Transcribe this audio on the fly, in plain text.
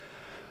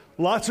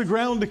Lots of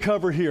ground to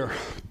cover here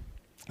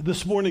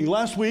this morning.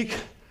 Last week,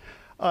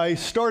 I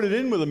started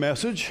in with a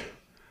message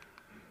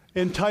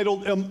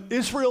entitled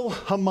Israel,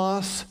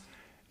 Hamas,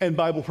 and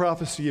Bible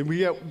Prophecy. And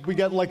we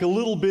got like a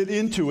little bit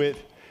into it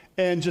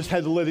and just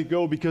had to let it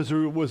go because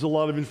there was a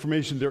lot of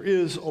information. There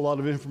is a lot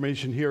of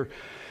information here.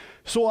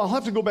 So I'll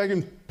have to go back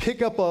and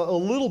pick up a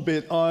little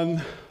bit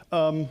on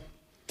some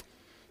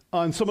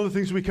of the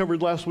things we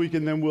covered last week,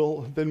 and then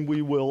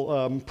we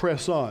will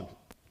press on.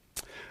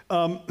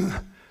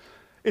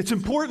 It's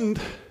important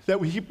that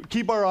we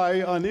keep our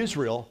eye on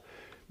Israel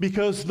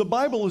because the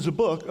Bible is a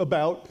book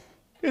about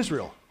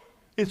Israel.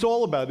 It's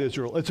all about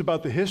Israel. It's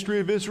about the history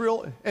of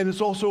Israel, and it's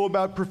also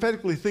about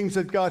prophetically things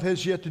that God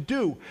has yet to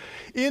do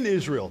in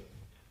Israel.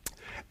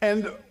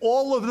 And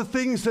all of the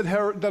things that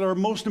are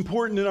most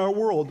important in our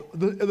world,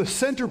 the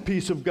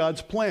centerpiece of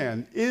God's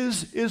plan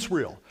is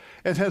Israel.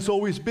 It has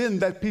always been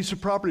that piece of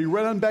property.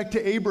 Right on back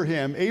to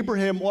Abraham.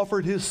 Abraham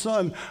offered his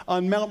son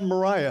on Mount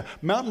Moriah.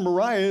 Mount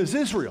Moriah is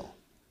Israel.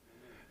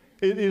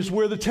 It is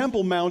where the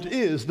Temple Mount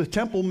is. The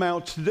Temple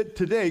Mount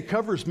today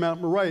covers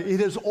Mount Moriah. It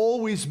has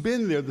always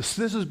been there. This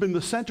has been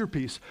the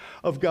centerpiece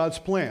of God's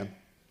plan.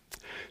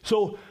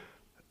 So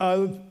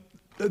a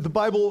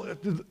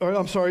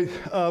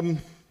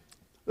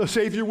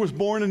Savior was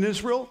born in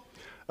Israel.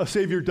 A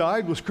Savior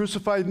died, was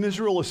crucified in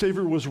Israel. A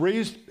Savior was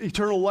raised to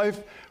eternal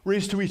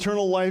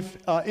life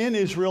in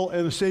Israel,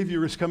 and a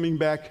Savior is coming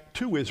back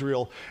to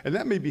Israel. And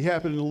that may be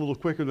happening a little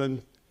quicker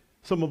than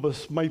some of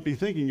us might be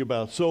thinking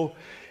about. So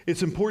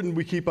it's important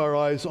we keep our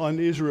eyes on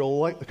Israel.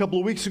 Like a couple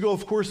of weeks ago,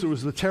 of course, there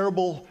was the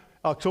terrible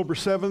October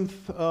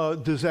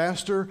 7th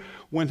disaster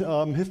when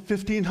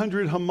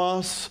 1,500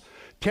 Hamas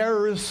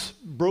terrorists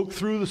broke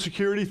through the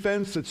security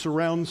fence that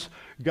surrounds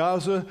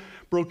Gaza,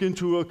 broke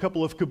into a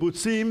couple of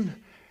kibbutzim,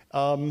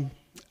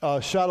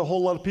 shot a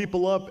whole lot of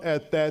people up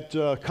at that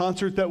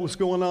concert that was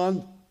going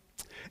on.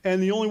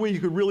 And the only way you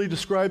could really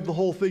describe the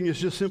whole thing is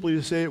just simply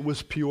to say it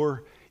was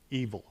pure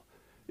evil.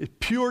 It's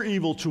pure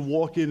evil to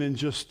walk in and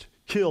just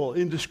kill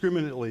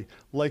indiscriminately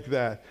like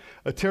that.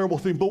 A terrible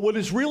thing. But what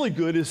is really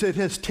good is it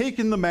has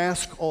taken the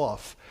mask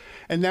off.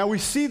 And now we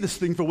see this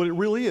thing for what it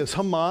really is.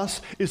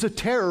 Hamas is a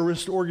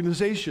terrorist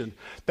organization.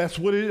 That's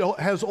what it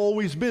has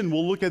always been.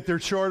 We'll look at their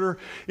charter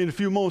in a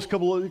few moments, a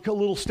couple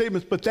little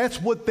statements, but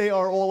that's what they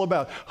are all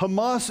about.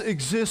 Hamas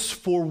exists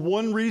for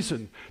one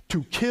reason: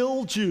 to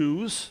kill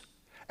Jews,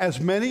 as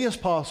many as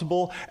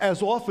possible,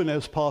 as often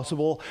as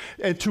possible,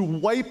 and to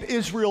wipe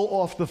Israel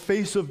off the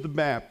face of the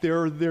map.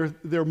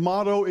 Their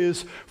motto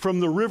is from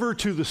the river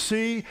to the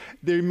sea.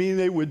 They mean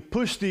they would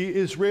push the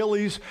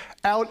Israelis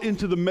out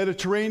into the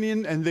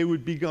Mediterranean and they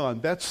would be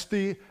gone. That's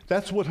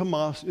what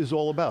Hamas is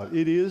all about.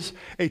 It is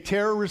a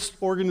terrorist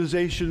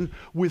organization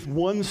with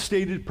one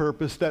stated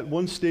purpose. That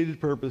one stated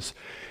purpose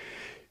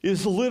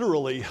is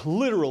literally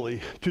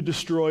to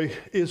destroy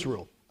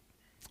Israel.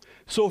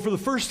 So for the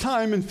first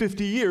time in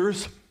 50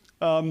 years,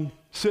 and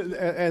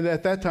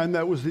at that time,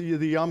 that was the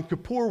Yom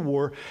Kippur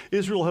War,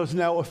 Israel has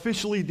now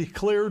officially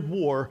declared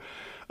war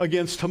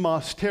against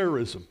Hamas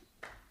terrorism.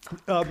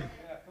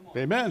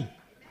 Amen.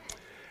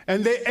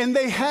 And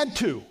they had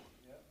to.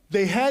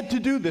 They had to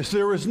do this.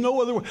 There is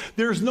no other way.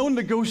 There's no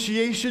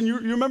negotiation. You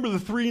remember the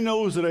three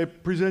no's that I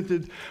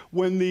presented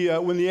when the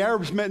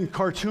Arabs met in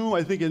Khartoum,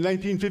 I think in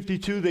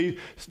 1952,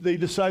 they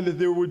decided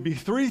there would be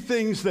three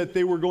things that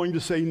they were going to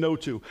say no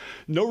to.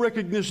 No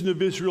recognition of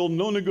Israel,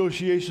 no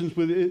negotiations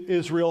with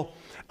Israel,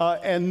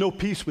 and no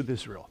peace with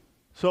Israel.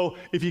 So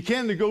if you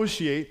can't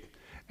negotiate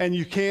and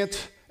you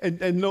can't,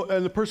 and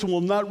the person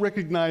will not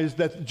recognize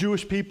that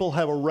Jewish people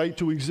have a right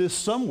to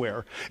exist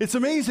somewhere. It's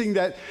amazing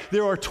that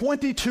there are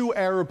 22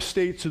 Arab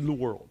states in the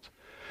world.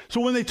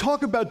 So when they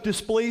talk about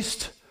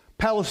displaced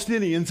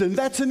Palestinians, and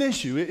that's an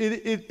issue.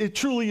 It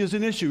truly is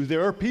an issue.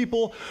 There are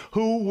people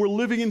who were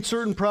living in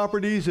certain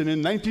properties, and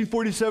in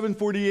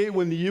 1947-48,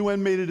 when the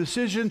UN made a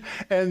decision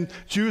and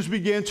Jews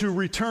began to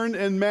return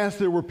en masse,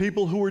 there were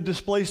people who were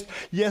displaced.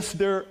 Yes,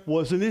 there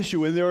was an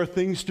issue, and there are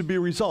things to be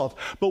resolved.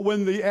 But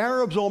when the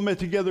Arabs all met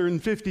together in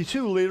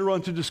 52, later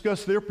on to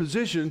discuss their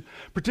position,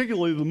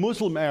 particularly the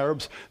Muslim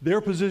Arabs,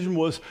 their position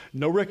was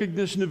no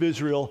recognition of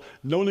Israel,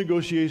 no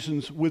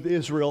negotiations with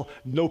Israel,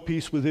 no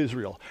peace with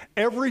Israel.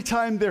 Every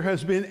time there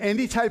has been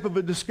any type of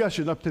a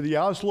discussion up to the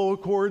Oslo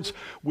Accords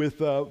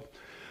with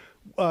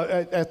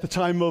at the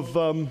time of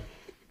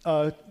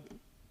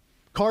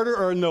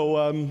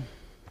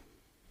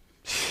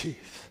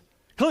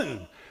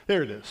Clinton.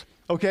 There it is.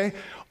 Okay,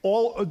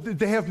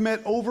 they have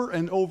met over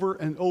and over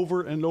and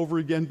over and over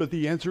again, but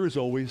the answer is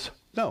always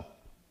no.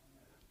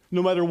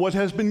 No matter what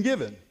has been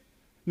given,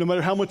 no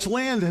matter how much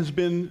land has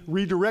been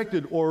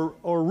redirected or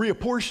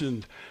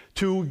reapportioned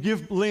to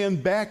give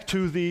land back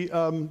to the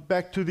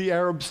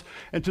Arabs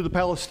and to the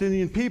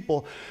Palestinian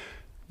people,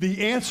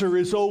 the answer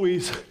is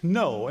always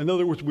no. In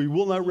other words, we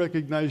will not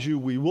recognize you.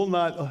 We will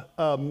not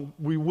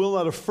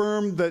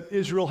affirm that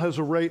Israel has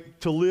a right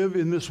to live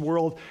in this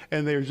world,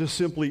 and they are just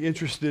simply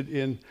interested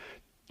in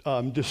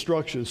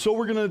destruction. So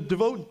we're going to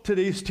devote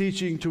today's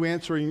teaching to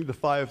answering the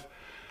 5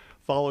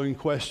 following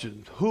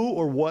questions. Who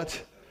or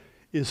what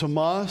is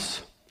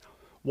Hamas?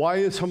 Why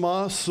is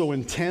Hamas so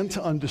intent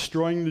on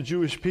destroying the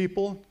Jewish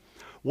people?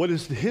 What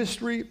is the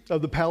history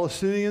of the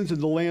Palestinians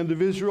in the land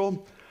of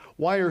Israel?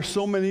 Why are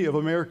so many of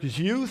America's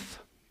youth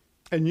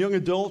and young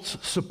adults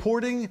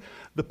supporting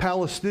the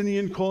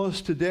Palestinian cause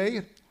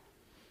today?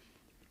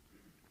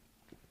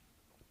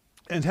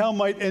 And how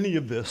might any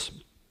of this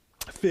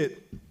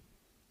fit?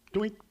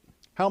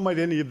 How might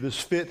any of this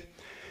fit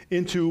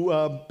into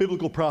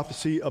biblical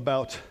prophecy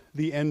about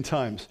the end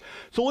times?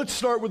 So let's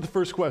start with the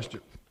first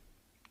question.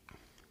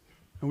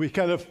 And we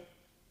kind of,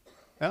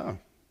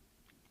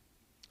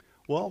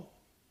 well,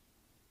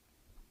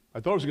 I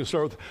thought I was going to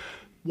start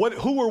with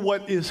who or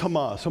what is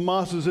Hamas?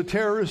 Hamas is a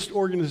terrorist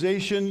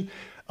organization.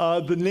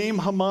 The name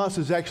Hamas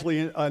is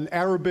actually an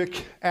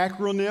Arabic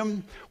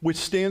acronym which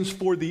stands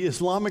for the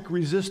Islamic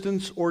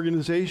Resistance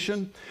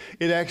Organization.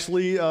 It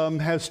actually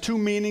has two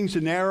meanings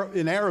in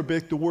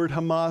Arabic. The word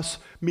Hamas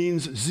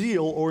means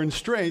zeal or in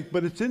strength,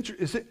 but it's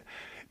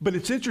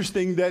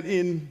interesting that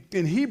in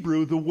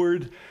Hebrew, the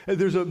word,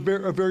 there's a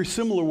very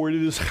similar word.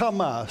 It is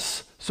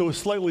Hamas, so a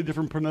slightly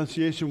different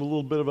pronunciation with a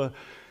little bit of a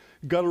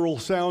guttural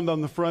sound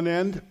on the front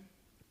end.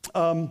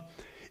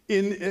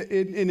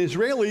 In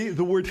Israeli,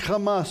 the word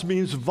Hamas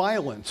means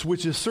violence,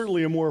 which is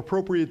certainly a more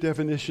appropriate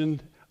definition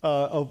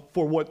for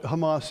what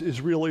Hamas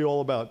is really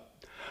all about.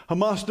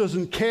 Hamas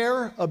doesn't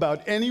care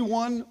about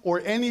anyone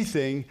or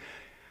anything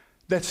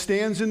that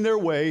stands in their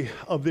way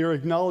of their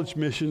acknowledged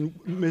mission,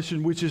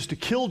 which is to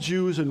kill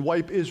Jews and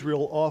wipe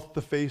Israel off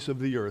the face of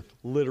the earth,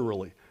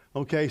 literally.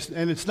 Okay,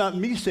 and it's not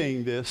me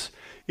saying this,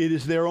 it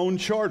is their own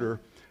charter,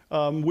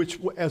 which,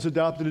 as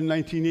adopted in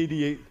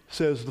 1988,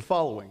 says the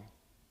following.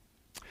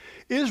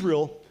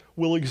 Israel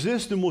will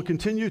exist and will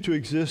continue to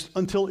exist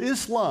until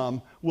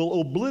Islam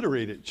will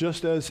obliterate it,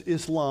 just as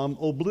Islam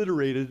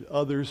obliterated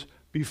others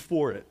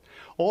before it.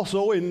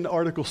 Also, in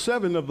Article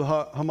 7 of the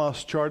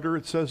Hamas Charter,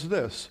 it says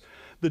this: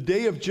 the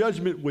day of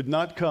judgment would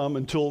not come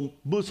until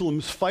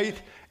Muslims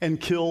fight and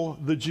kill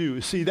the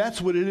Jews. See,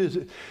 that's what it is.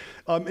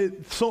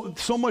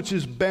 So much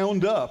is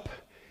bound up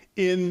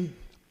in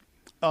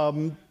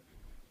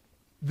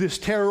this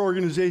terror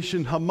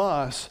organization,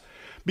 Hamas,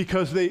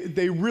 because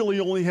they really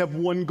only have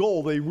one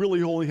goal. They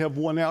really only have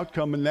one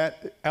outcome, and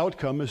that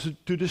outcome is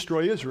to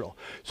destroy Israel.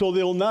 So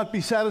they'll not be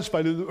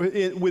satisfied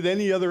with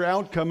any other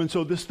outcome, and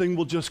so this thing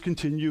will just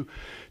continue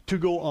to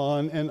go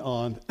on and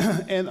on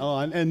and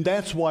on. And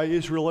that's why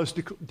Israel has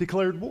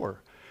declared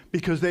war,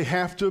 because they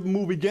have to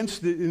move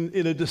against it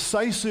in a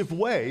decisive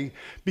way,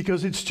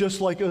 because it's just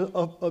like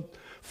a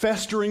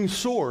festering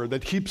sore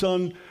that keeps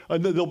on.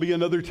 There'll be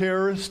another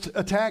terrorist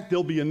attack,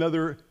 there'll be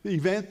another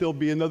event, there'll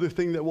be another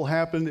thing that will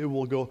happen. It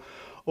will go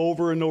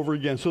over and over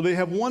again. So they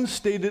have one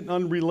stated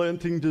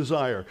unrelenting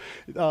desire.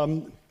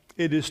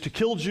 It is to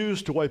kill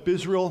Jews, to wipe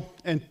Israel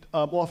and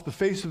off the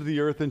face of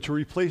the earth, and to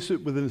replace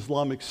it with an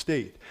Islamic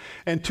state.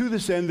 And to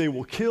this end, they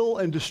will kill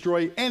and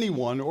destroy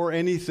anyone or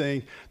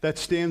anything that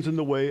stands in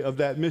the way of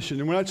that mission.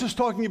 And we're not just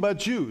talking about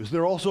Jews.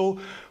 They're also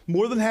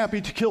more than happy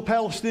to kill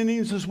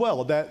Palestinians as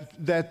well.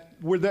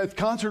 Where that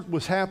concert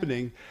was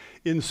happening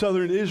in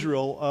southern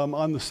Israel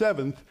on the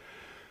 7th,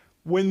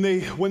 when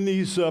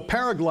these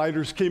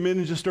paragliders came in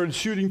and just started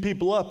shooting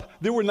people up,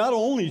 there were not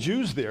only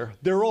Jews there,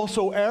 there were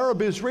also Arab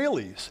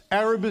Israelis.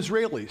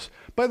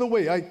 By the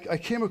way, I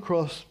came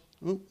across,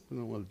 I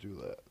don't want to do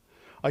that.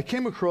 I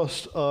came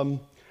across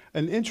an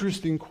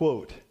interesting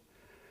quote.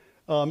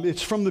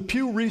 It's from the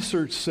Pew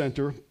Research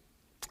Center.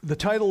 The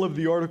title of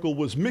the article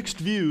was Mixed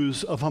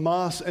Views of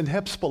Hamas and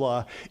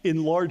Hezbollah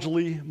in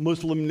Largely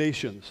Muslim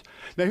Nations.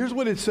 Now here's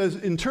what it says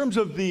in terms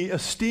of the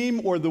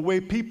esteem or the way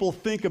people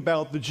think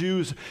about the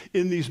Jews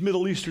in these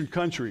Middle Eastern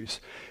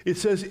countries. It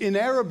says, in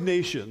Arab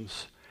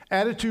nations,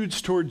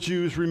 attitudes toward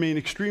Jews remain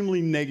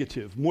extremely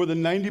negative. More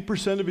than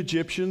 90% of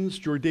Egyptians,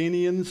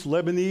 Jordanians,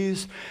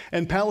 Lebanese,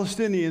 and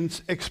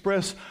Palestinians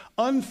express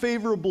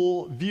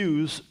unfavorable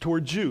views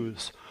toward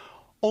Jews.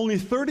 Only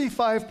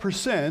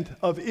 35%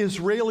 of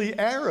Israeli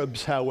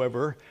Arabs,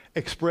 however,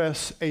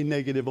 express a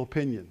negative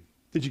opinion.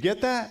 Did you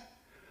get that?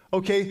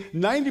 Okay,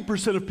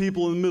 90% of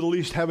people in the Middle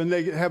East have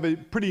a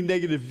pretty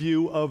negative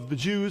view of the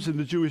Jews and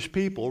the Jewish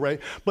people, right?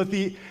 But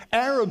the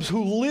Arabs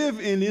who live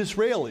in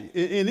Israel,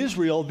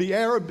 the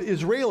Arab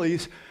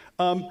Israelis,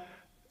 only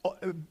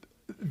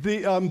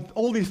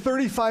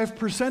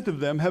 35% of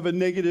them have a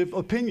negative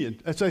opinion.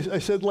 As I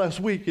said last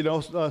week,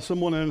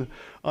 someone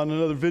on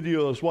another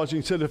video I was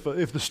watching said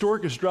if the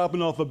stork is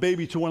dropping off a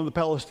baby to one of the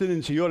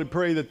Palestinians, he ought to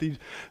pray that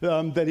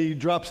he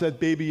drops that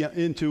baby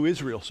into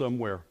Israel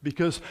somewhere,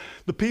 because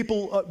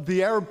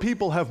the Arab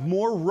people have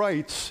more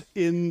rights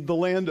in the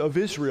land of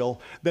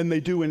Israel than they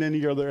do in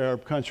any other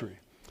Arab country.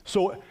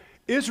 So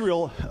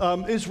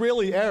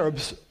Israeli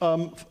Arabs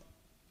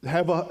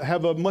have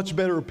a much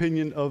better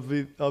opinion of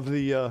the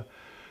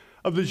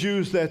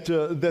Jews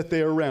that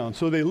they are around.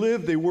 So they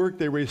live, they work,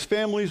 they raise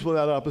families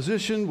without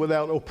opposition,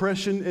 without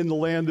oppression in the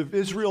land of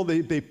Israel.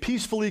 They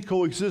peacefully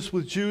coexist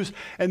with Jews,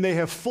 and they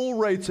have full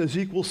rights as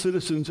equal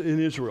citizens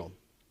in Israel.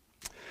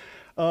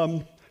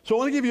 So I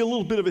want to give you a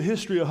little bit of a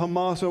history of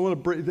Hamas.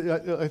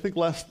 I think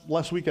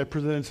last week I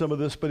presented some of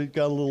this, but it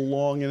got a little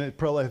long, and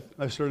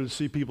I started to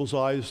see people's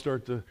eyes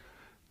start to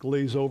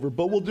glaze over.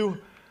 But we'll do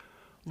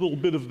a little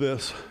bit of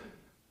this.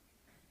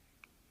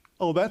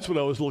 Oh, that's what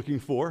I was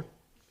looking for.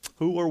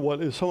 Who or what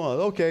is Hamas?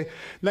 Okay,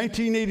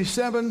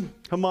 1987,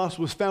 Hamas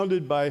was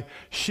founded by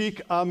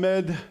Sheikh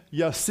Ahmed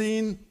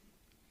Yassin.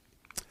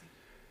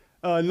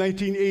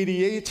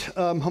 1988,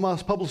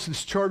 Hamas published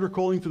its charter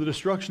calling for the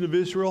destruction of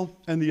Israel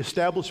and the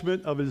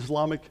establishment of an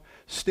Islamic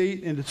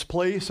State in its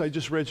place. I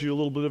just read you a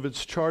little bit of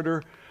its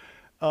charter.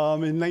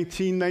 In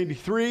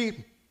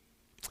 1993,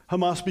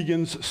 Hamas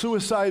begins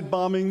suicide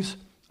bombings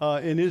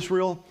in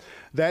Israel.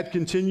 That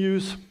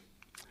continues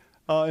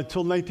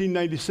until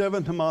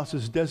 1997. Hamas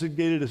is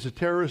designated as a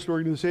terrorist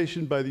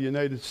organization by the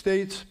United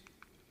States.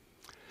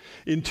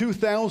 In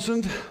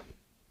 2000,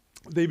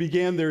 they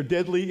began their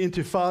deadly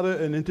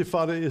intifada. An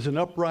intifada is an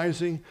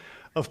uprising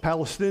of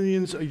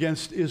Palestinians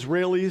against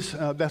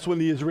Israelis. That's when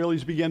the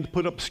Israelis began to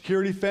put up a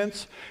security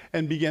fence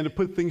and began to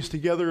put things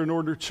together in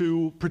order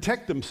to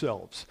protect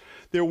themselves.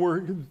 There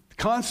were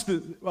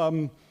constant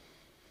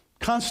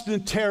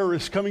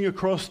terrorists coming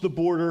across the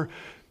border,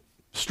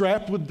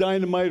 strapped with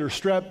dynamite or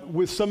strapped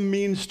with some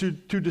means to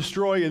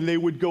destroy, and they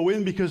would go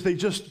in because they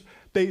just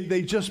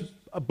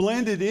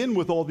blended in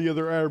with all the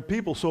other Arab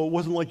people, so it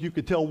wasn't like you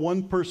could tell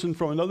one person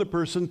from another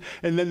person,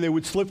 and then they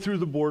would slip through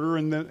the border,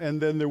 and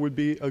then there would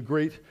be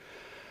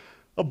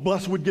a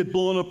bus would get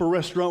blown up, a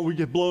restaurant would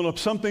get blown up,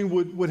 something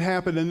would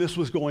happen, and this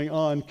was going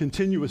on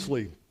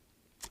continuously.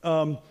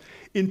 In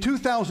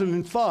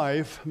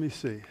 2005, let me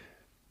see.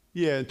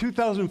 Yeah, in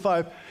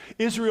 2005,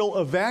 Israel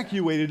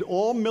evacuated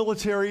all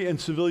military and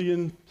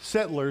civilian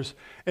settlers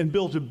and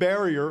built a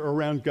barrier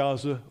around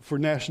Gaza for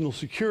national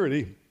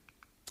security.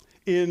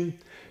 In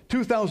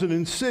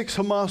 2006,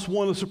 Hamas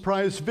won a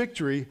surprise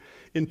victory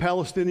in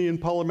Palestinian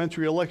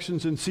parliamentary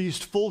elections and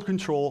seized full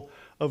control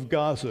of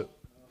Gaza.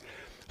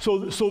 So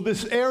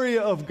this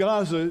area of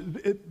Gaza,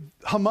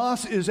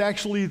 Hamas is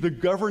actually the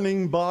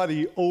governing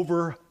body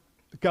over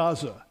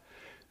Gaza.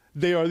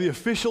 They are the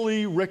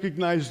officially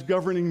recognized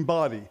governing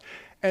body.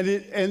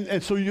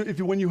 And so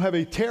when you have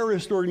a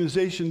terrorist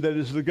organization that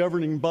is the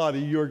governing body,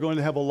 you're going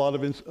to have a lot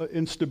of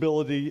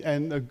instability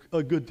and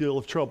a good deal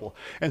of trouble.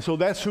 And so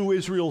that's who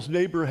Israel's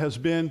neighbor has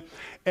been.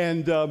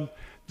 And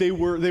they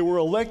were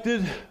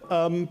elected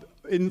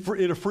in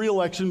a free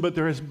election, but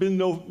there has been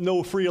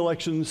no free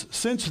elections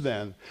since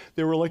then.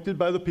 They were elected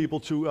by the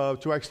people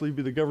to actually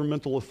be the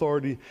governmental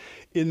authority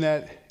in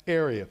that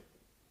area.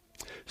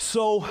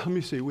 So let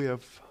me see,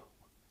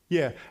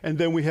 and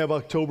then we have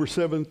October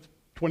 7th,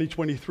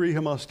 2023,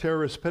 Hamas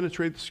terrorists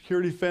penetrate the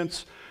security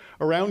fence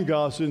around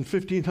Gaza, and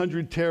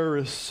 1,500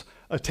 terrorists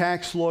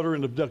attack, slaughter,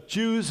 and abduct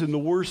Jews in the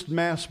worst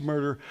mass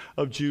murder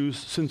of Jews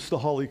since the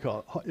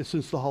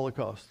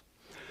Holocaust.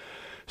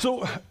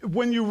 So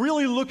when you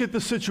really look at the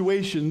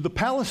situation, the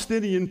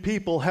Palestinian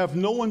people have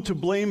no one to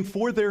blame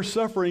for their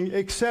suffering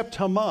except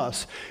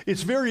Hamas.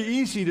 It's very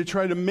easy to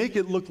try to make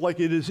it look like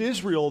it is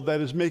Israel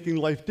that is making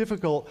life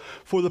difficult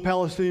for the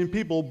Palestinian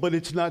people, but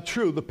it's not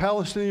true. The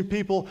Palestinian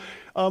people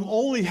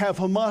only have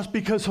Hamas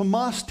because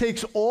Hamas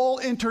takes all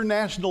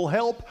international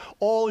help,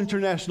 all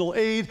international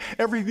aid,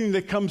 everything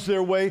that comes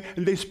their way,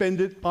 and they spend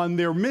it on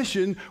their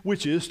mission,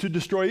 which is to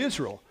destroy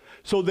Israel.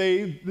 So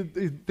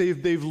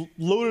they've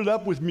loaded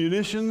up with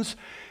munitions,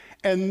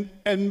 and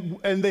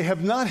they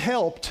have not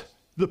helped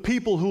the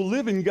people who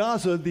live in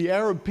Gaza, the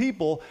Arab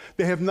people.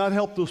 They have not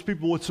helped those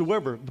people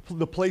whatsoever.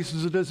 The place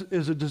is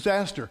a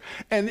disaster.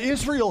 And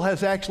Israel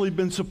has actually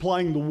been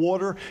supplying the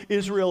water.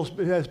 Israel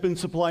has been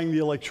supplying the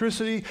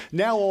electricity.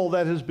 Now all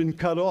that has been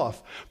cut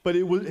off. But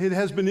it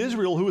has been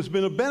Israel who has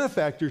been a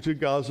benefactor to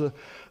Gaza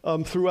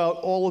throughout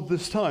all of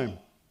this time.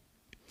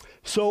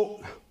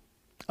 So...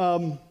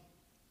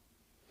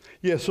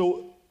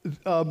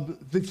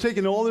 they've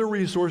taken all their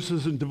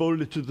resources and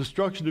devoted it to the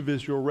destruction of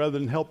Israel rather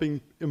than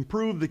helping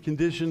improve the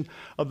condition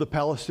of the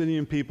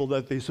Palestinian people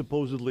that they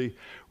supposedly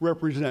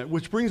represent.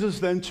 Which brings us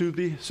then to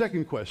the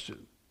second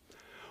question.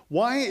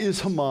 Why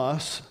is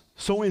Hamas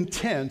so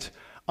intent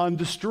on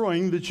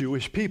destroying the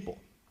Jewish people?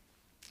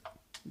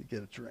 Let me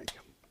get a drink.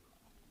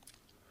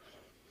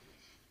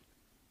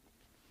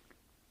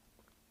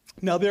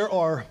 Now, there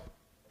are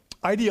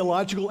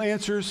ideological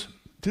answers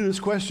to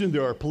this question.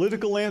 There are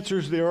political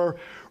answers. There are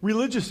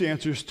religious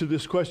answers to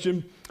this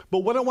question. But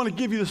what I want to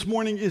give you this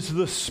morning is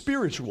the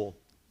spiritual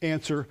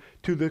answer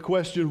to the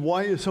question,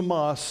 why is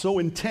Hamas so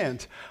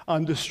intent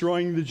on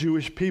destroying the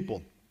Jewish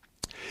people?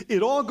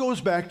 It all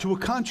goes back to a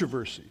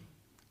controversy.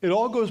 It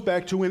all goes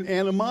back to an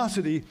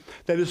animosity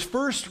that is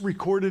first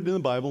recorded in the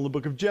Bible in the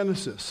book of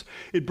Genesis.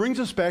 It brings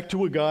us back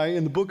to a guy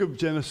in the book of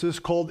Genesis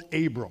called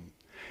Abram.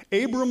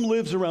 Abram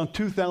lives around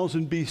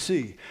 2000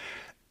 BC.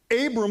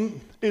 Abram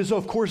is,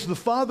 of course, the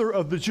father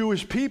of the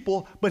Jewish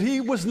people, but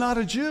he was not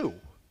a Jew.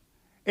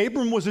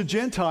 Abram was a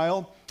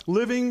Gentile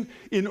living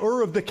in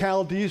Ur of the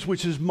Chaldees,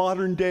 which is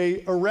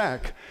modern-day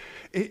Iraq.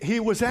 He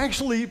was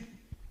actually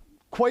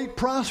quite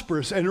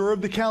prosperous, and Ur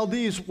of the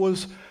Chaldees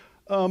was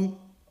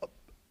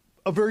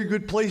a very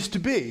good place to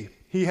be.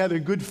 He had a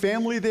good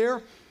family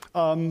there.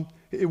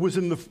 It was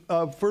in the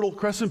Fertile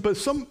Crescent,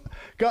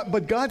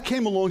 but God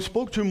came along,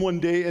 spoke to him one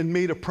day, and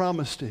made a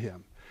promise to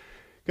him.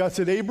 God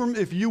said, Abram,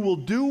 if you will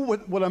do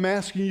what I'm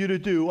asking you to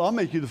do, I'll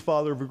make you the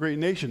father of a great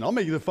nation. I'll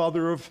make you the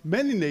father of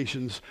many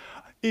nations.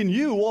 In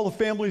you, all the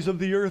families of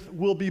the earth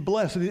will be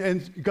blessed.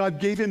 And God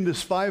gave him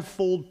this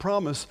fivefold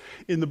promise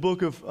in the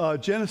book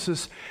of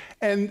Genesis.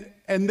 And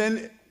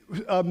then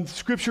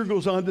Scripture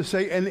goes on to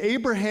say, and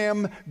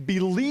Abraham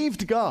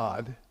believed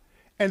God,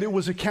 and it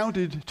was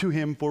accounted to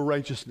him for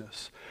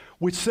righteousness,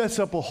 which sets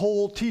up a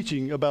whole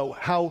teaching about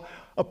how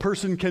a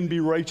person can be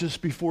righteous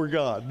before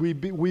God. We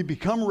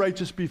become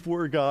righteous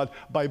before God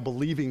by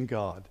believing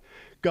God.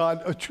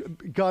 God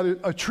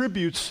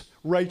attributes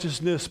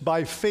righteousness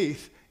by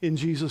faith in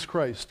Jesus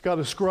Christ. God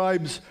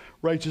ascribes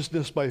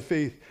righteousness by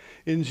faith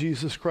in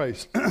Jesus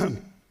Christ.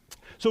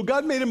 So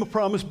God made him a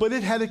promise, but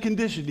it had a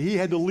condition. He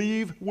had to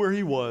leave where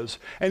he was,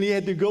 and he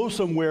had to go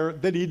somewhere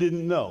that he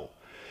didn't know,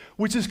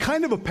 which is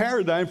kind of a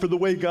paradigm for the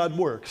way God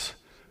works.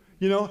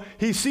 You know,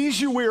 he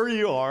sees you where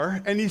you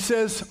are, and he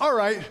says, all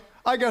right,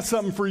 I got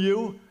something for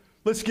you.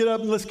 Let's get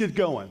up and let's get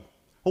going.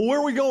 Well, where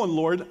are we going,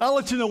 Lord? I'll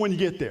let you know when you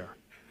get there.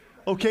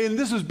 Okay, and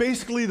this is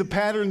basically the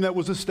pattern that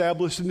was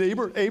established in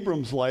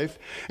Abram's life.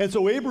 And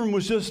so Abram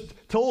was just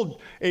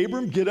told,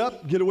 Abram, get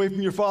up, get away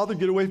from your father,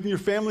 get away from your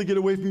family, get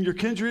away from your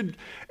kindred,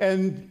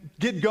 and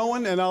get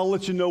going, and I'll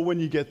let you know when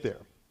you get there.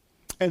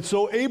 And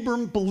so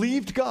Abram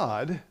believed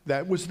God.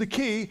 That was the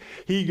key.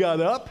 He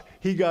got up,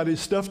 he got his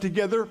stuff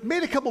together,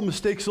 made a couple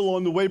mistakes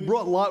along the way,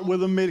 brought Lot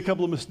with him, made a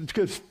couple of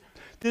mistakes,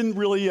 didn't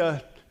really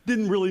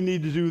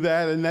need to do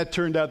that, and that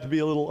turned out to be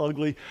a little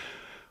ugly.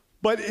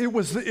 But he's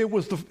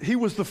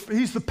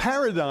the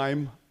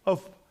paradigm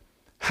of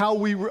how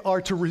we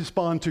are to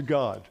respond to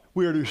God.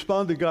 We are to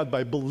respond to God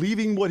by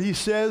believing what he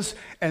says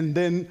and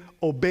then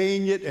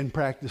obeying it and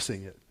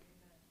practicing it.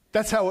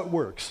 That's how it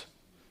works.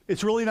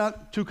 It's really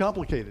not too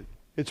complicated.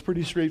 It's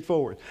pretty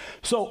straightforward.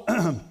 So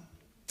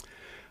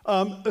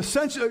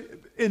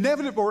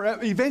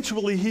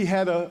eventually he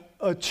had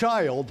a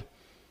child.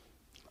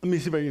 Let me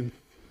see if I can.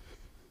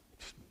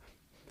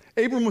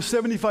 Abram was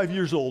 75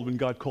 years old when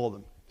God called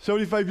him.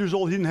 75 years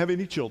old, he didn't have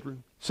any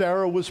children.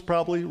 Sarah was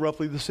probably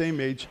roughly the same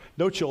age,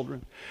 no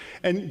children.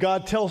 And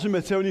God tells him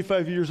at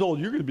 75 years old,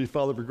 you're going to be the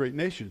father of a great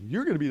nation.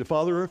 You're going to be the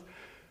father of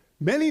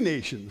many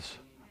nations.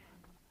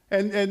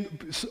 And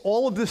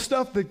all of this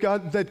stuff that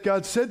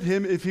God said to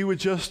him, if he would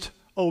just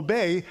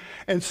obey.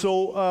 And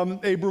so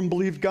Abram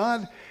believed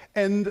God,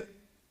 and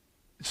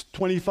it's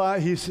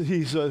 25,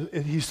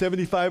 he's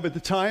 75 at the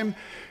time.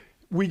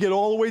 We get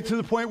all the way to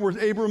the point where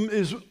Abram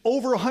is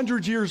over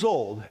 100 years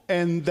old,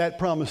 and that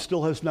promise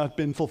still has not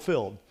been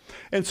fulfilled.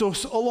 And so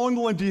along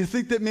the line, do you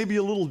think that maybe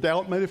a little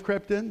doubt might have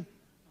crept in?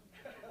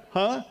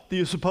 Huh? Do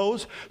you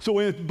suppose? So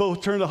when they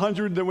both turned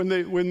 100, then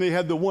when they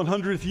had the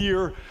 100th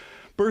year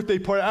birthday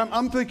party,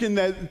 I'm thinking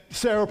that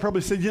Sarah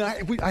probably said,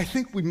 I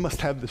think we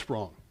must have this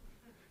wrong.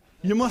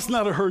 You must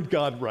not have heard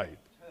God right.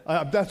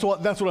 That's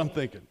what I'm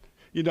thinking.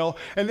 You know,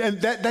 and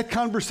that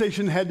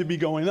conversation had to be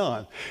going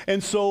on.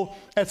 And so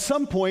at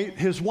some point,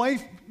 his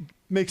wife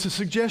makes a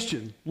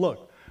suggestion.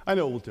 Look, I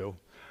know what we'll do.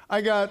 I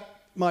got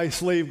my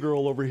slave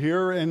girl over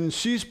here, and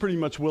she's pretty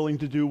much willing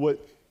to do what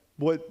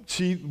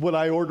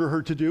I order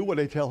her to do, what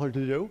I tell her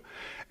to do.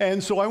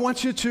 And so I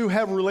want you to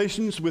have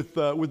relations with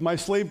my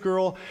slave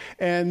girl,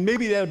 and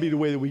maybe that'll be the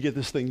way that we get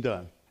this thing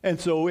done. And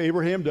so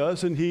Abraham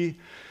does, and he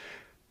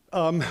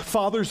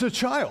fathers a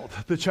child.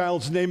 The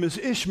child's name is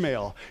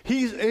Ishmael.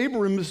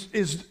 Abram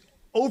is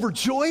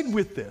overjoyed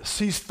with this.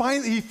 He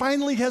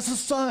finally has a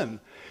son.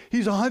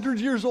 He's 100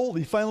 years old.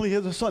 He finally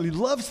has a son. He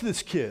loves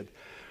this kid.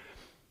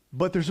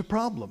 But there's a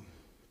problem.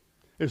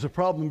 There's a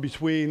problem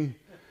between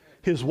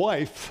his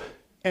wife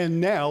and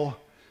now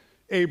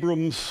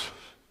Abram's,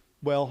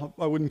 well,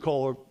 I wouldn't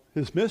call her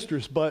his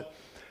mistress, but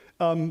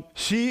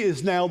she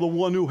is now the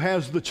one who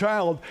has the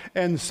child,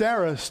 and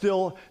Sarah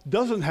still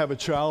doesn't have a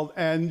child,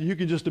 and you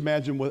can just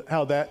imagine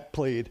how that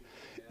played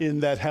in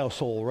that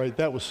household, right?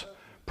 That was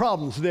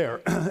problems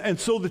there. And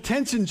so the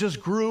tension just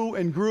grew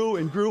and grew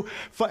and grew.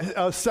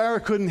 Sarah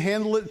couldn't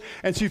handle it,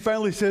 and she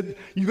finally said,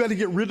 you got to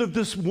get rid of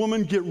this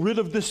woman, get rid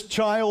of this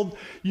child.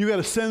 You got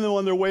to send them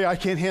on their way. I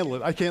can't handle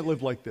it. I can't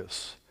live like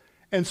this.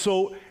 And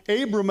so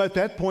Abram at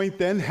that point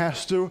then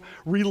has to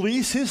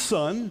release his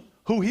son,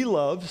 who he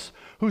loves,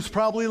 who's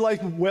probably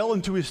like well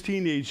into his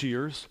teenage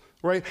years,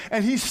 right?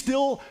 And he's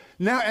still,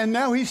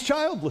 now he's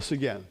childless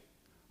again,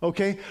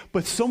 okay?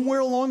 But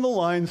somewhere along the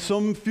line,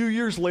 some few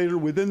years later,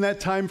 within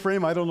that time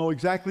frame, I don't know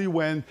exactly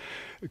when,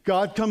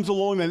 God comes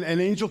along, and an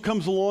angel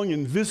comes along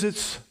and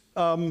visits,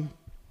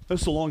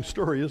 that's a long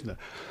story, isn't it?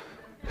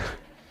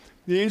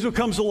 The angel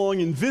comes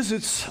along and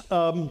visits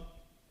Abram,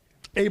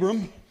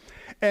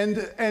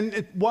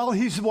 and while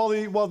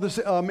this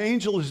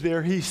angel is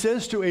there, he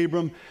says to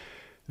Abram,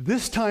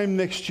 this time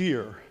next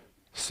year,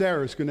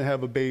 Sarah's going to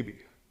have a baby.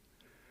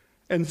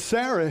 And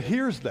Sarah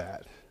hears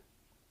that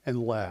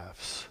and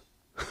laughs.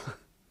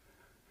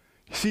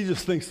 She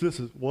just thinks this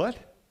is, what?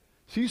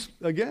 She's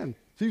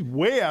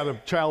way out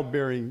of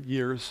childbearing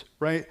years,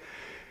 right?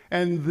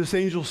 And this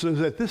angel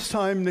says, at this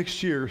time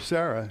next year,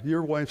 Sarah,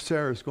 your wife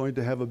Sarah, is going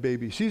to have a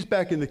baby. She's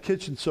back in the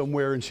kitchen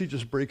somewhere, and she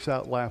just breaks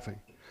out laughing.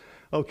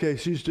 Okay,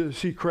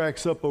 she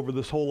cracks up over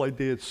this whole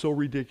idea. It's so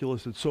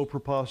ridiculous. It's so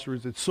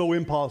preposterous. It's so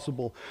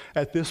impossible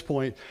at this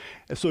point.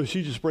 And so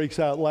she just breaks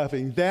out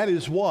laughing. That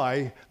is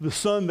why the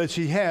son that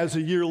she has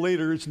a year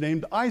later is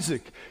named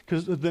Isaac,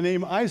 because the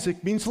name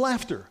Isaac means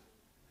laughter.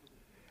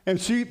 And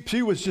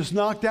she was just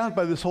knocked out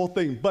by this whole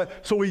thing.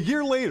 But so a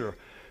year later,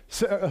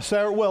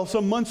 Sarah,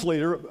 some months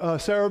later,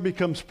 Sarah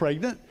becomes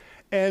pregnant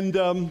and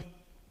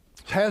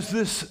has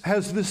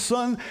this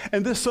son,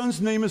 and this son's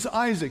name is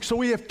Isaac. So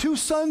we have two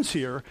sons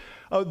here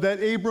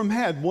that Abram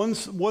had.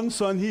 One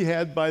son he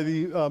had by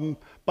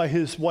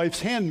his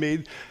wife's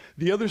handmaid.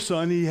 The other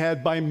son he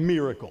had by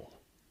miracle.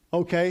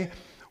 Okay,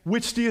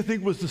 which do you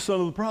think was the son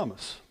of the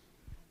promise?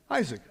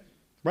 Isaac.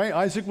 Right?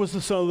 Isaac was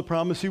the son of the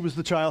promise. He was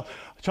the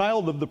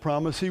child of the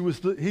promise. He was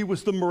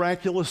the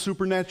miraculous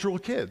supernatural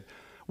kid.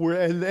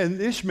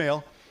 And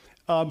Ishmael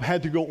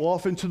had to go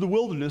off into the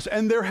wilderness.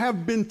 And there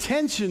have been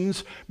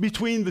tensions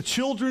between the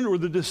children or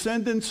the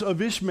descendants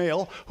of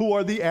Ishmael, who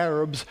are the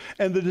Arabs,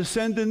 and the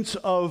descendants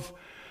of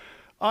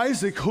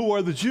Isaac, who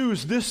are the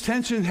Jews. This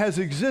tension has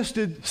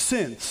existed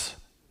since.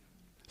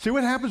 See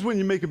what happens when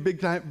you make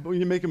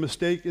a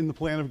mistake in the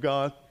plan of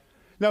God?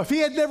 Now, if he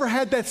had never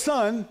had that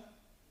son,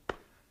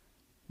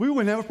 we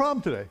wouldn't have a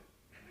problem today.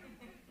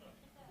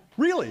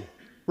 Really,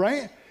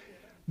 right?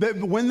 That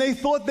when they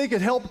thought they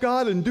could help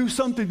God and do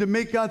something to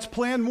make God's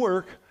plan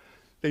work,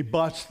 they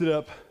botched it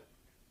up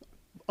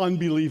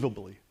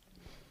unbelievably.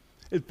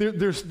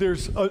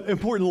 There's an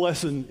important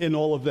lesson in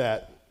all of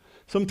that.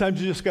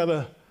 Sometimes you just got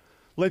to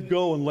let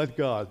go and let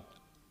God.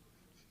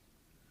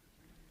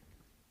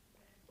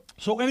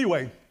 So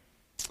anyway,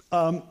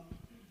 the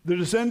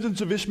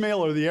descendants of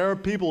Ishmael are the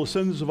Arab people,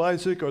 descendants of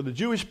Isaac are the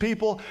Jewish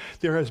people.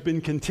 There has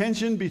been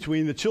contention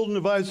between the children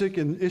of Isaac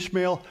and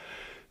Ishmael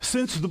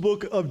since the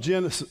book of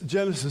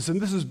Genesis, and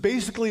this is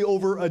basically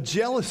over a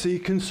jealousy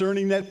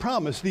concerning that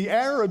promise. The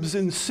Arabs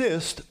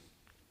insist,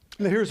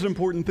 and here's an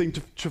important thing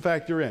to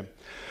factor in.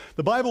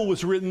 The Bible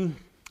was written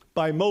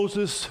by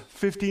Moses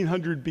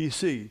 1500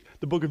 BC.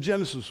 The book of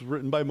Genesis was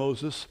written by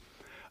Moses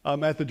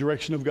at the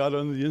direction of God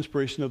under the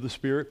inspiration of the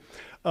Spirit,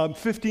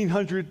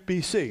 1500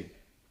 BC.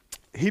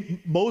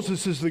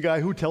 Moses is the guy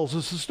who tells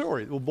us the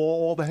story of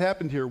all that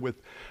happened here with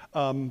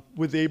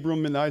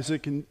Abram and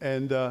Isaac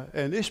and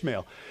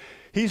Ishmael.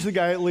 He's the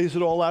guy that lays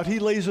it all out. He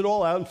lays it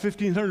all out in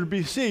 1500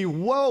 BC.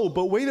 Whoa,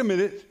 but wait a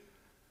minute.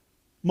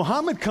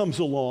 Muhammad comes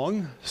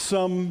along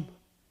some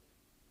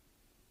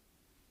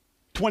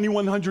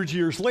 2,100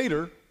 years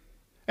later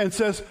and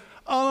says,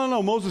 oh,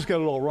 no, Moses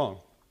got it all wrong.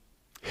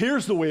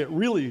 Here's the way it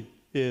really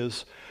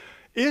is.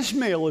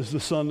 Ishmael is the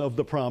son of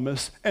the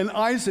promise, and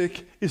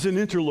Isaac is an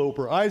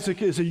interloper.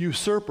 Isaac is a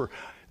usurper.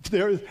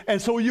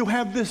 And so you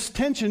have this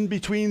tension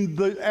between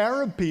the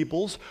Arab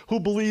peoples who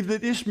believe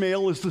that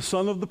Ishmael is the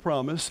son of the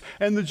promise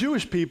and the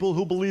Jewish people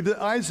who believe that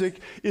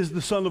Isaac is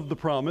the son of the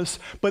promise.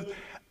 But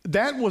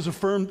that was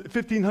affirmed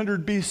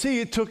 1500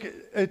 BC. It took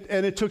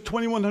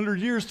 2,100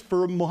 years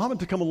for Muhammad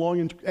to come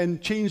along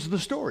and change the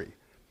story.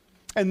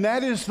 And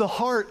that is the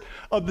heart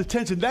of the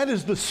tension. That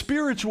is the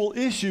spiritual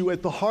issue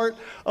at the heart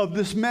of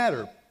this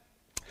matter.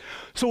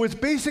 So it's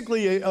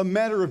basically a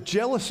matter of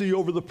jealousy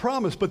over the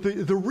promise, but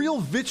the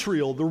real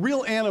vitriol, the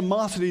real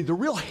animosity, the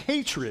real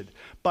hatred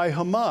by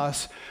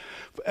Hamas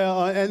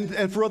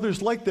and for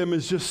others like them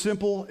is just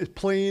simple, it's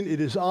plain,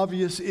 it is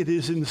obvious, it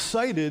is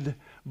incited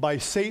by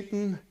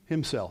Satan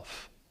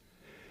himself.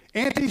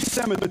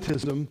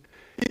 Anti-Semitism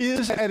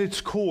is at its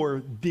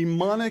core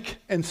demonic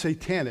and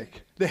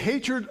satanic. The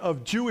hatred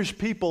of Jewish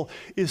people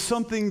is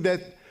something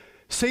that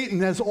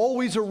Satan has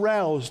always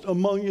aroused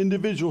among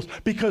individuals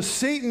because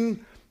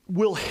Satan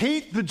will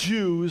hate the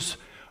Jews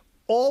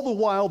all the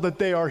while that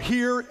they are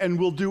here and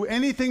will do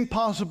anything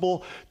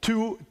possible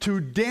to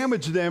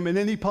damage them in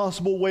any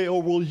possible way,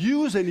 or will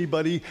use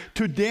anybody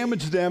to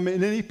damage them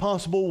in any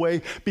possible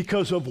way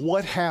because of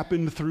what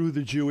happened through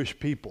the Jewish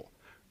people.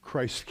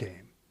 Christ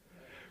came.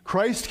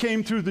 Christ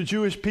came through the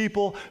Jewish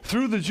people.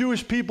 Through the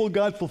Jewish people,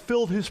 God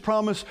fulfilled his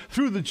promise.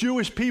 Through the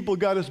Jewish people,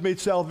 God has made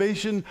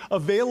salvation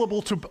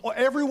available to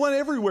everyone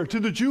everywhere, to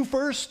the Jew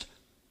first,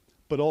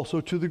 but also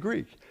to the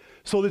Greek.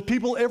 So that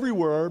people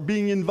everywhere are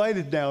being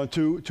invited now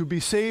to be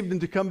saved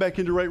and to come back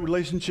into right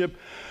relationship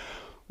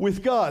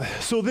with God.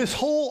 So this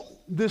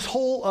whole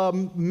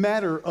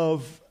matter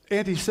of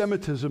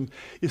anti-Semitism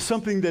is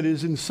something that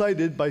is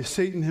incited by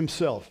Satan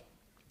himself.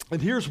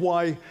 And here's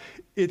why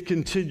it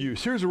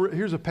continues.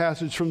 Here's a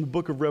passage from the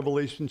book of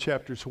Revelation,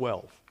 chapter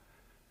 12.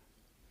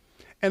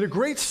 And a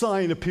great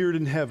sign appeared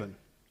in heaven,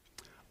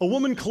 a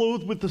woman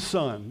clothed with the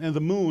sun and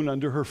the moon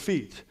under her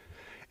feet,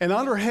 and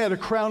on her head a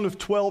crown of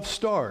 12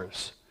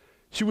 stars.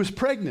 She was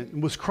pregnant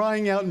and was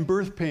crying out in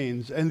birth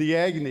pains and the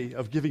agony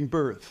of giving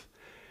birth.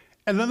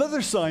 And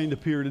another sign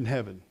appeared in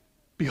heaven.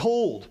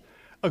 Behold,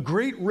 a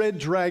great red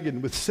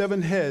dragon with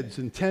 7 heads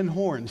and 10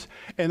 horns,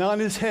 and on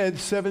his head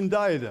 7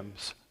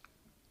 diadems.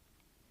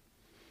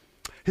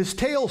 His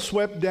tail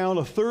swept down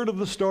a third of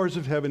the stars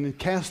of heaven and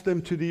cast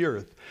them to the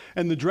earth.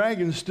 And the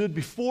dragon stood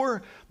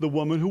before the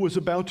woman who was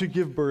about to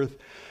give birth,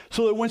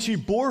 so that when she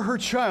bore her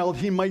child,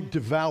 he might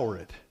devour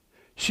it.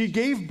 She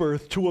gave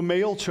birth to a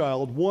male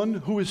child, one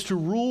who is to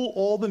rule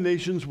all the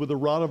nations with a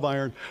rod of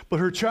iron. But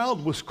her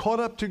child was caught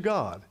up to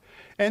God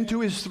and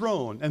to his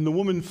throne. And the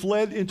woman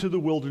fled into the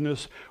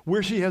wilderness,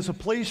 where she has a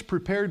place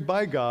prepared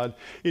by God,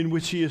 in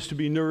which she is to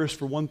be nourished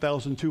for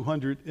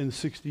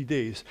 1,260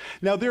 days.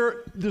 Now,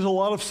 there's a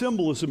lot of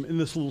symbolism in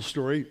this little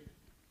story.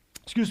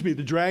 The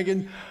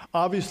dragon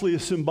obviously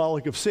is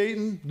symbolic of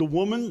Satan. The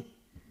woman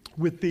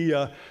with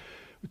the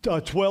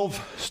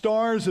 12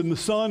 stars and the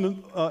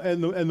sun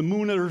and the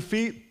moon at her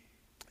feet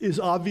is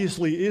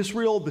obviously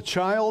Israel. The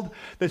child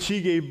that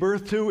she gave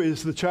birth to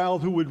is the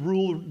child who would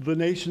rule the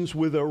nations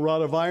with a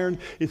rod of iron.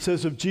 It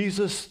says of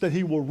Jesus that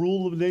he will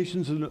rule the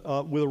nations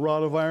with a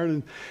rod of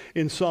iron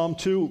in Psalm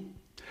 2.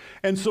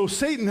 And so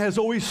Satan has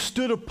always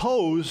stood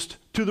opposed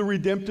to the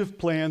redemptive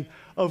plan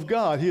of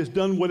God. He has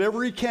done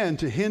whatever he can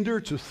to hinder,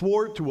 to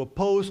thwart, to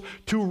oppose,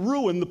 to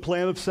ruin the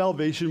plan of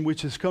salvation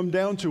which has come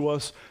down to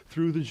us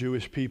through the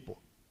Jewish people.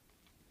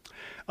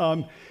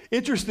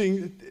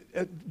 Interesting,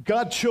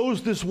 God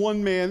chose this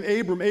one man,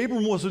 Abram.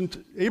 Abram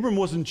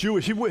wasn't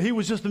Jewish. He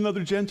was just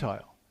another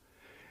Gentile.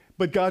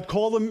 But God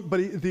called him,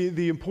 but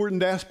the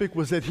important aspect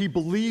was that he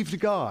believed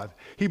God.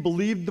 He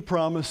believed the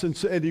promise,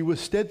 and he was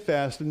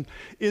steadfast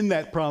in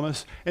that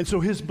promise. And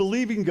so his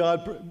believing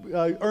God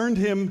earned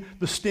him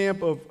the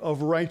stamp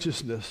of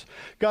righteousness.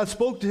 God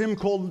spoke to him,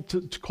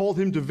 called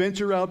him to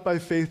venture out by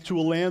faith to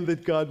a land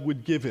that God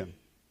would give him.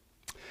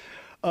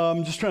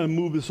 I'm just trying to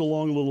move this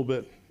along a little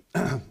bit.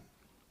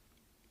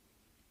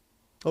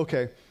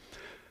 Okay.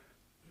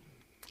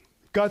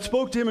 God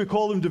spoke to him and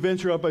called him to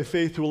venture out by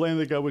faith to a land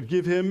that God would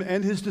give him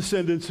and his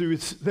descendants,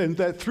 and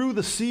that through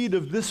the seed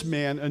of this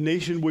man, a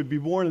nation would be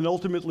born and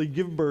ultimately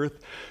give birth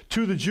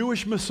to the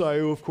Jewish Messiah,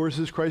 who of course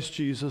is Christ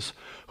Jesus,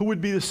 who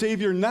would be the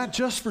Savior not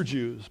just for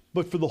Jews,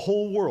 but for the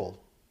whole world.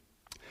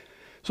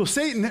 So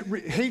Satan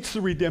hates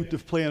the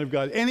redemptive plan of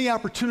God. Any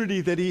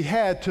opportunity that he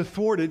had to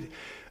thwart it,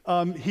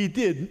 he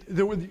did.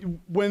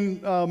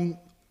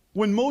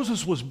 When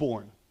Moses was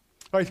born,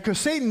 all right, because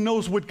Satan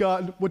knows what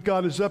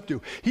God is up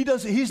to.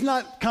 He's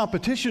not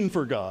competition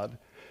for God,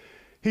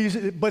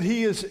 but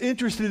he is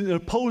interested in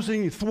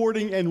opposing,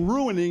 thwarting, and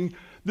ruining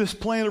this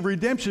plan of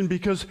redemption,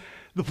 because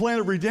the plan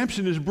of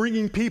redemption is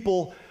bringing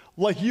people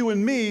like you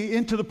and me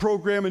into the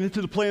program and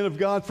into the plan of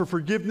God for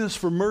forgiveness,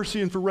 for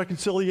mercy, and for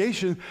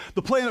reconciliation.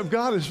 The plan of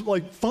God is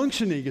like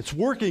functioning, it's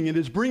working, and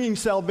it's bringing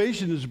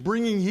salvation, it's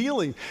bringing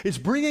healing, it's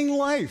bringing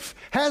life,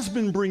 has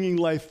been bringing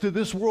life to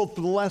this world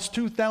for the last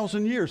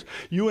 2,000 years.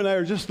 You and I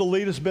are just the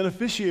latest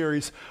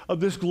beneficiaries of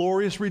this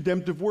glorious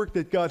redemptive work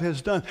that God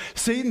has done.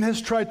 Satan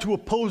has tried to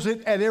oppose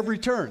it at every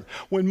turn.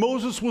 When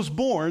Moses was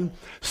born,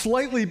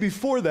 slightly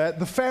before that,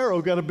 the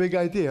Pharaoh got a big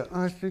idea.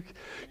 I think,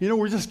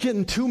 we're just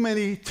getting too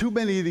many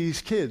of these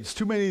kids,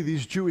 too many of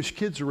these Jewish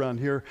kids around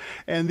here,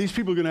 and these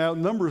people are going to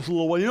outnumber us a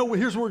little while.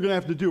 Here's what we're going to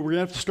have to do. We're going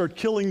to have to start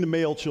killing the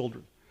male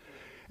children.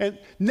 And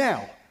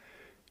now,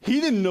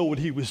 he didn't know what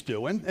he was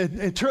doing,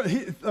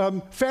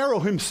 and Pharaoh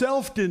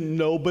himself didn't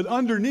know, but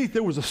underneath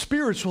there was a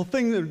spiritual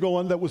thing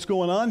that was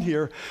going on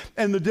here,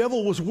 and the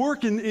devil was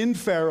working in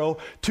Pharaoh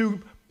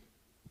to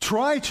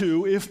try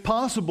to, if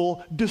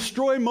possible,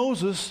 destroy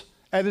Moses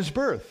at his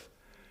birth.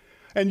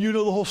 And you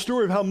know the whole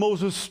story of how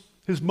Moses,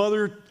 his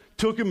mother,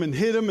 took him and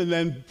hid him, and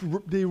then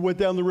he went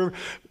down the river.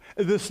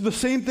 The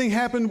same thing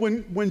happened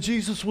when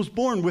Jesus was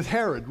born with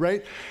Herod,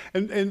 right?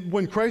 And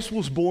when Christ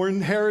was born,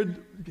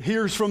 Herod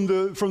hears from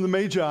the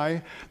Magi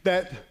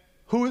that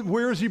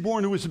where is he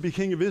born? Who is to be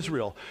king of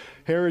Israel?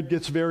 Herod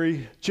gets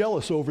very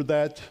jealous over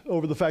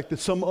the fact that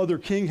some other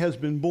king has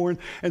been born,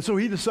 and so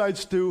he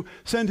decides to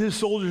send his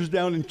soldiers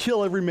down and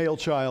kill every male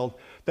child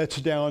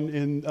that's down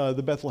in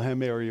the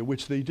Bethlehem area,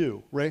 which they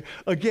do, right?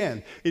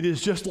 Again, it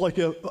is just like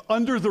a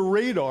under the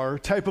radar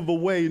type of a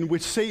way in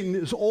which Satan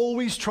is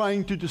always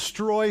trying to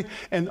destroy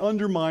and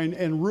undermine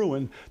and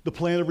ruin the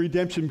plan of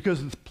redemption,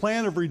 because the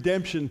plan of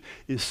redemption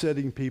is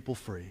setting people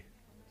free.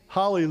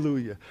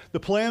 Hallelujah. The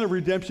plan of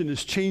redemption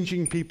is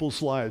changing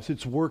people's lives.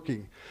 It's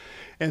working.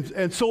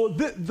 And so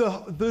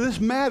this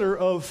matter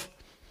of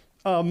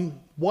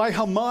why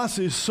Hamas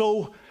is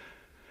so,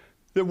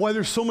 that why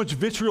there's so much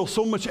vitriol,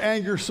 so much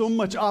anger, so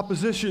much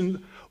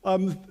opposition,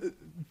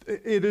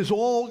 it is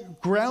all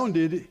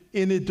grounded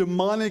in a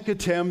demonic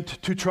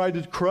attempt to try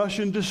to crush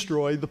and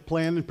destroy the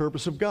plan and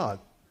purpose of God.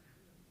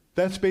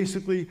 That's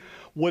basically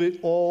what it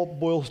all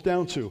boils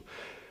down to.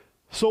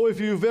 So if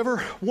you've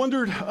ever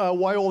wondered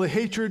why all the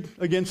hatred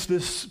against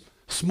this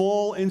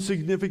small,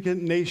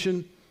 insignificant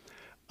nation,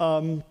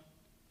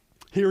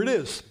 here it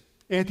is.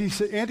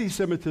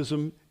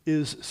 Anti-Semitism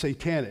is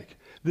satanic.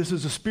 This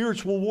is a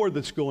spiritual war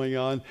that's going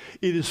on.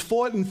 It is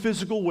fought in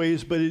physical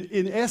ways, but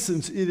in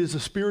essence, it is a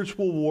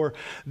spiritual war.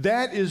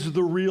 That is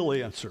the real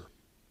answer.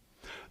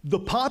 The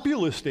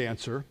populist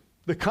answer,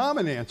 the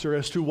common answer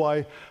as to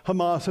why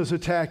Hamas has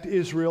attacked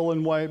Israel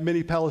and why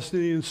many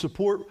Palestinians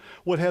support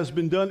what has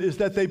been done, is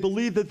that they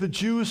believe that the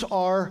Jews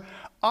are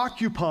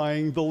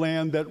occupying the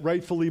land that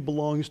rightfully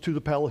belongs to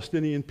the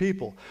Palestinian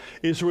people.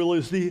 Israel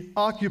is the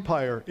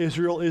occupier.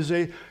 Israel is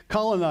a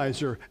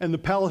colonizer. And the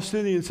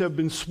Palestinians have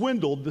been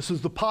swindled. This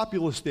is the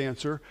populist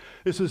answer.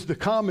 This is the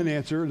common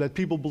answer that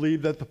people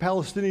believe, that the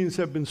Palestinians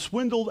have been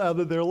swindled out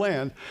of their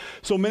land.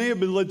 So many have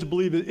been led to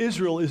believe that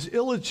Israel is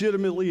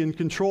illegitimately in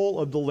control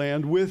of the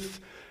land with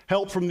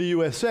help from the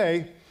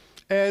USA,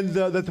 and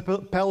that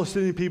the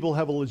Palestinian people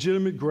have a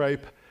legitimate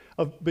gripe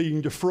of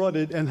being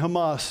defrauded, and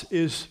Hamas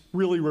is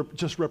really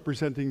just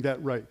representing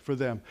that right for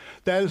them.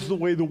 That is the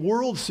way the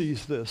world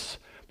sees this.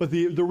 But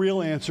the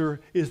real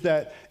answer is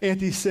that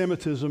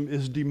anti-Semitism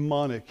is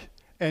demonic,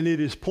 and it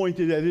is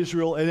pointed at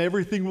Israel, and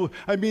everything will,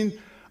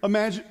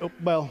 imagine,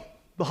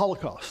 the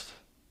Holocaust,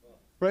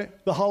 right?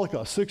 The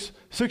Holocaust,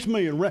 6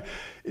 million,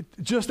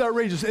 just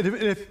outrageous. And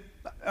if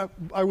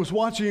I was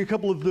watching a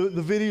couple of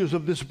the videos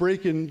of this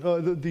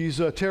break-in,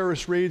 these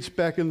terrorist raids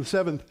back in the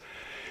 7th,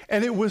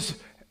 and it was,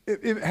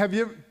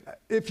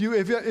 if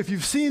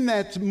you've seen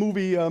that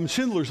movie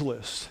Schindler's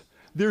List,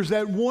 there's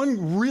that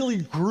one really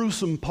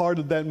gruesome part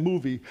of that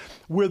movie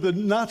where the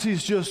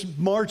Nazis just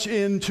march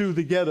into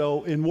the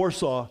ghetto in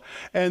Warsaw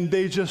and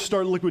they just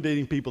start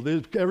liquidating people.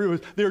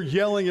 They're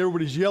yelling,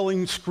 everybody's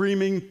yelling,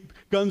 screaming,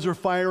 guns are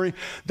firing.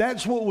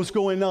 That's what was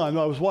going on.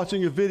 I was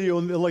watching a video,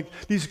 and like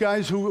these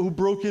guys who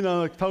broke in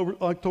on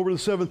October the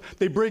 7th,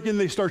 they break in,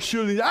 they start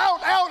shooting,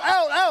 out, out,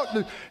 out, out.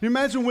 You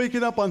imagine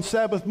waking up on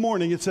Sabbath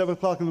morning at 7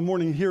 o'clock in the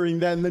morning, hearing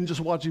that, and then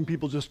just watching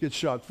people just get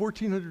shot.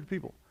 1,400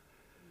 people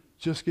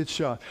just get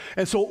shot.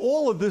 And so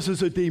all of this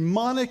is a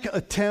demonic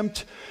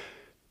attempt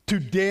to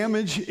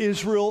damage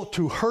Israel,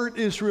 to hurt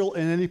Israel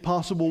in any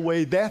possible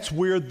way. That's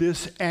where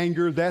this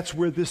anger, that's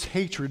where this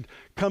hatred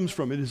comes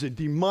from. It is a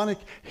demonic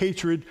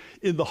hatred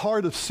in the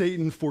heart of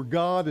Satan for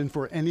God and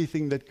for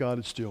anything that God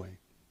is doing.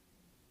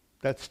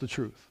 That's the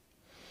truth.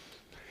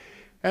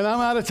 And I'm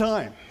out of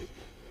time.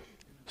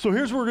 So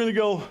here's where we're going to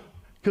go,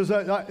 because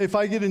if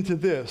I get into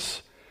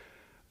this,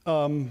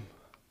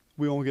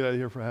 we won't get out of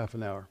here for half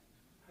an hour.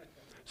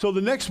 So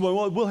the next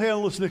one, we'll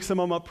handle this next time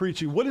I'm up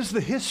preaching. What is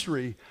the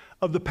history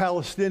of the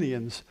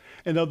Palestinians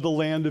and of the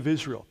land of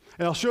Israel?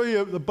 And I'll show you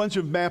a bunch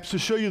of maps to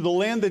show you the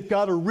land that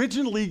God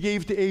originally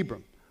gave to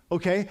Abram,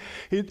 okay?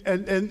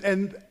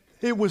 And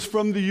it was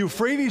from the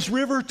Euphrates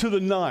River to the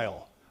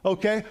Nile,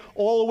 okay?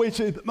 All the way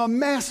to a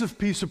massive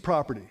piece of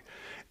property.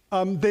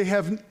 They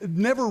have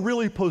never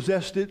really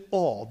possessed it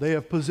all. They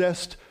have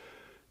possessed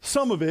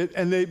some of it,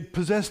 and they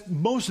possessed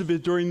most of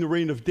it during the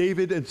reign of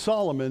David and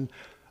Solomon.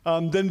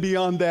 Then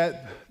beyond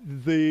that,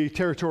 the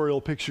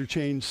territorial picture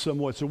changed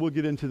somewhat. So we'll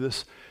get into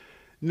this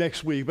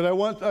next week. But I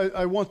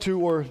want to,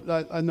 or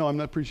I know I'm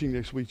not preaching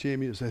next week.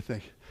 Jamie is, I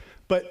think.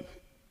 But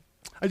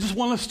I just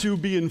want us to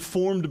be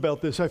informed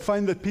about this. I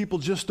find that people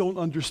just don't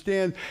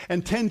understand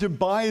and tend to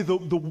buy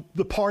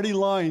the party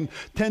line,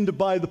 tend to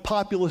buy the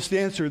populist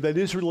answer that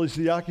Israel is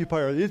the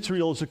occupier,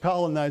 Israel is a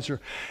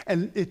colonizer,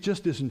 and it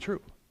just isn't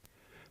true.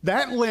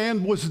 That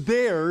land was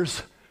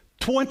theirs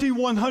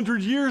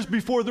 2,100 years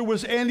before there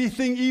was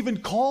anything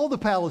even called a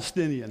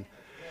Palestinian.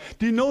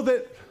 Do you know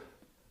that?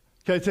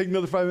 Can I take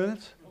another 5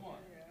 minutes? Come on.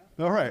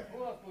 Yeah. All right.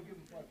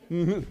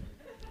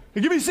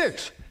 Give me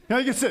 6. Can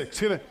I get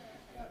 6?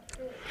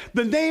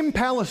 The name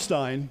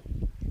Palestine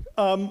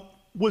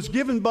was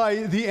given by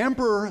the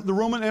emperor, the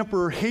Roman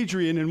Emperor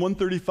Hadrian in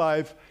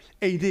 135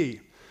 AD.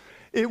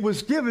 It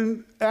was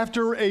given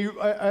after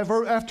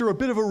a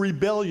bit of a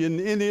rebellion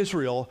in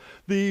Israel.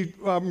 The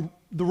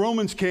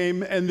Romans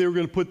came and they were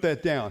going to put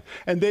that down.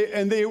 And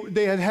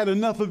they had had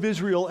enough of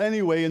Israel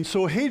anyway, and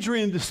so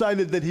Hadrian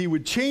decided that he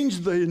would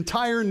change the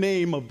entire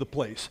name of the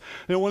place.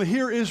 They don't want to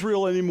hear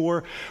Israel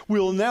anymore.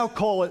 We'll now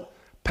call it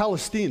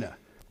Palestina.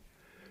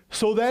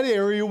 So that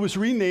area was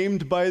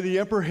renamed by the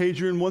Emperor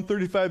Hadrian in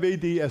 135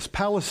 AD as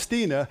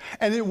Palestina,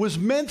 and it was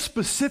meant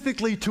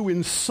specifically to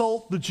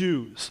insult the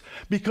Jews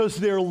because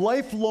their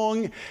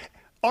lifelong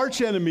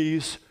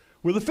archenemies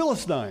were the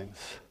Philistines.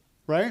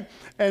 Right?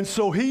 And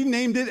so he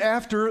named it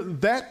after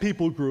that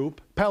people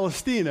group,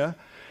 Palestina,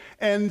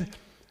 and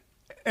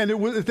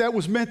that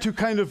was meant to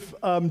kind of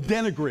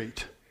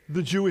denigrate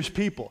the Jewish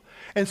people.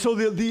 And so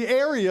the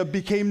area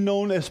became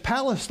known as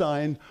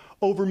Palestine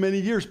over many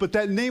years, but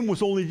that name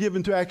was only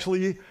given to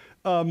actually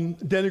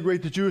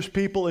denigrate the Jewish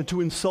people and to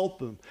insult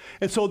them.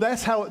 And so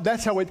that's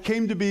how it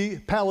came to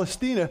be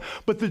Palestina.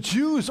 But the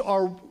Jews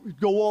go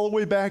all the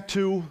way back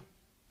to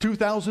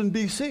 2000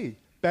 BC.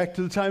 Back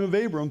to the time of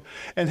Abram,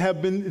 and have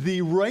been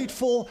the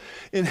rightful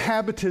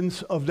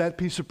inhabitants of that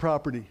piece of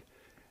property.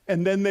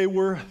 And then they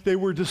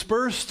were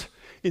dispersed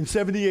in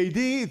 70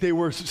 AD. They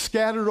were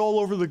scattered all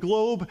over the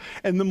globe.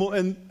 And one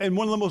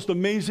of the most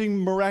amazing,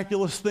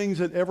 miraculous things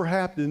that ever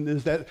happened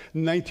is that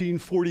in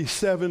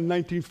 1947,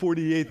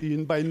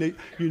 1948, by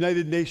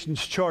United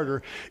Nations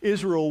Charter,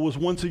 Israel was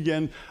once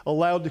again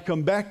allowed to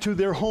come back to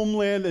their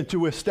homeland and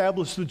to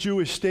establish the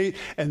Jewish state.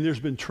 And there's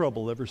been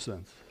trouble ever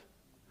since,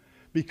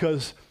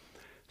 because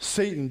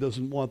Satan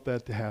doesn't want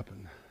that to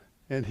happen,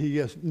 and he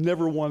has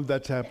never wanted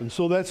that to happen.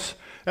 So that's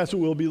what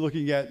we'll be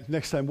looking at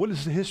next time. What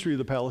is the history of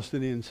the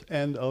Palestinians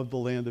and of the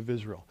land of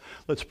Israel?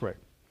 Let's pray.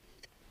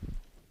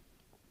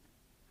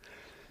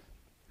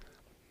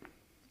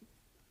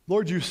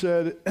 Lord, you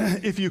said,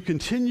 if you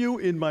continue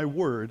in my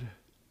word,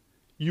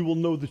 you will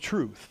know the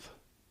truth,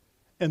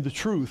 and the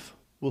truth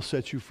will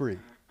set you free.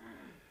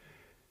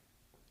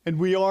 And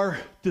we are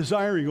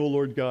desiring, O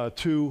Lord God,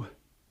 to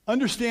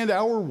understand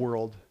our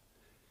world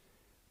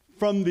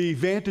from the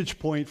vantage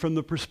point, from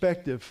the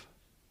perspective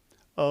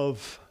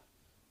of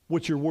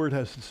what your word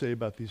has to say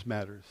about these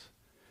matters.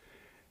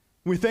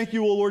 We thank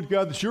you, O Lord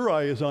God, that your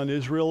eye is on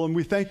Israel, and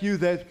we thank you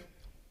that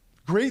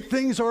great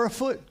things are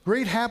afoot.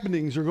 Great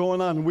happenings are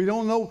going on. We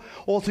don't know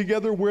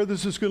altogether where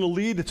this is going to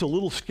lead. It's a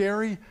little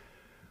scary.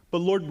 But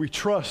Lord, we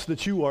trust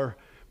that you are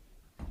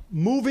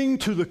moving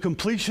to the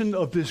completion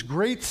of this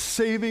great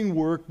saving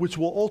work, which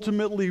will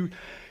ultimately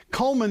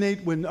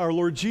culminate when our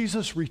Lord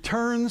Jesus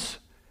returns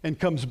and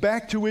comes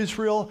back to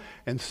Israel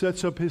and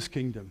sets up his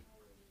kingdom.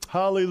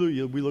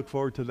 Hallelujah. We look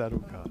forward to that,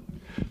 oh God.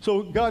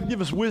 So God,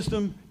 give us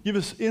wisdom, give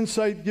us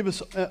insight, give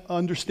us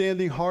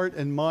understanding, heart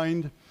and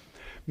mind.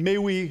 May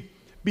we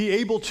be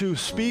able to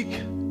speak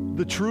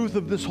the truth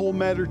of this whole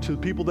matter to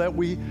people that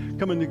we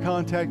come into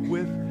contact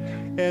with.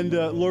 And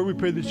Lord, we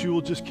pray that you will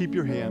just keep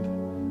your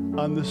hand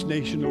on this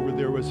nation over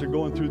there as they're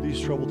going through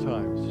these troubled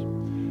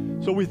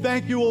times. So we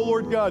thank you, O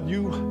Lord God.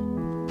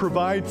 You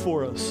provide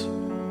for us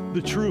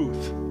the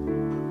truth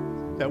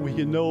that we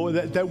can know,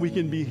 that we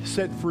can be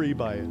set free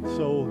by it.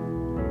 So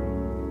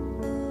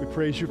we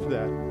praise you for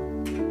that.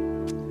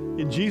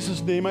 In Jesus'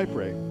 name I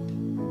pray.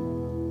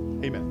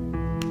 Amen.